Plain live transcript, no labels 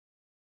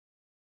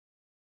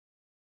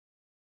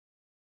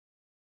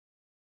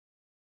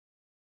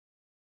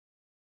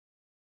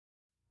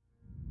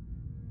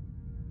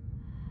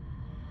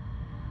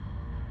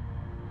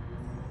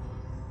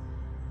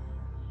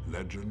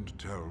Legend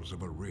tells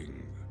of a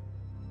ring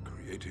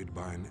created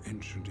by an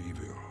ancient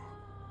evil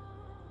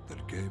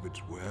that gave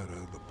its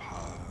wearer the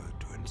power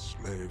to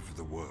enslave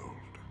the world.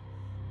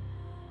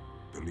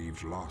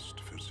 Believed lost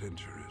for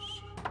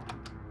centuries,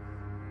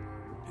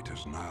 it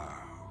has now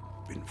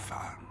been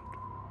found.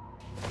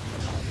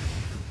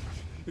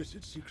 Is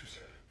it secret?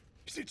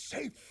 Is it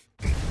safe?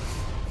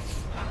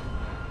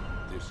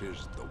 This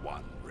is the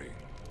One Ring,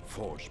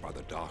 forged by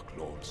the Dark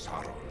Lord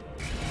Sauron.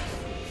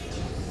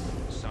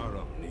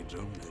 Sauron needs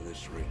only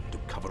this ring to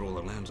cover all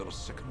the lands of a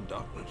second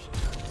darkness.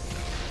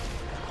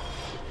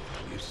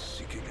 He's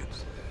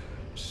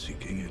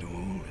seeking it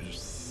all.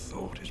 His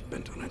thought is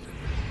bent on it.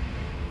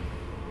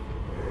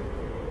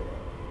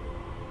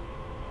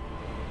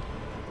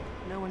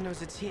 No one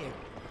knows it's here,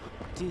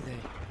 do they?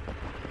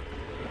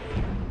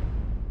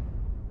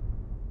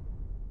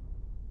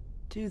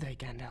 Do they,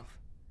 Gandalf?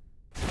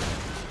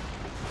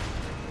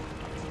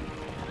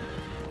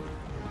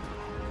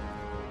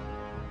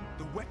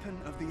 The weapon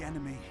of the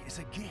enemy is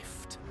a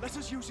gift. Let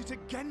us use it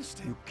against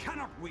him. You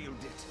cannot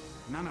wield it.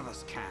 None of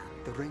us can.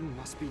 The ring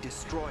must be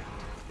destroyed.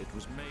 It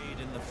was made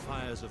in the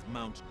fires of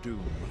Mount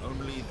Doom.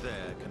 Only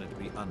there can it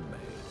be unmade.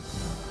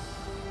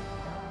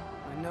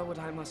 I know what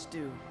I must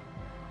do,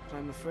 but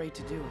I'm afraid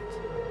to do it.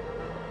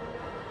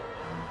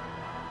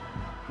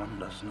 One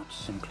does not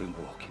simply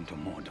walk into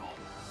Mordor.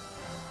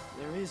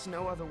 There is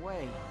no other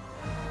way.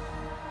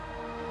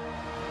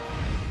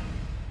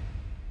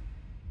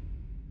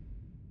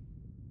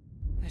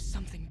 There's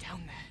something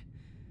down there.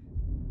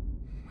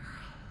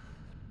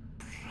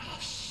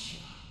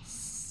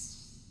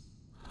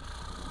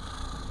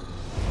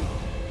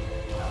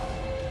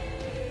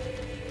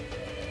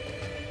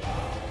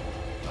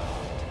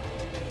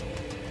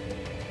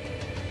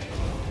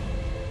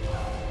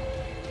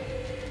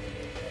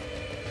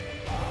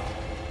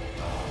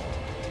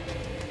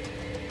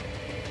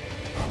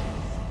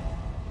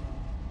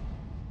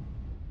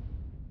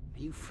 Are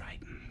you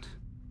frightened?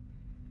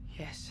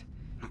 Yes.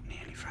 Not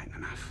nearly frightened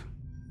enough.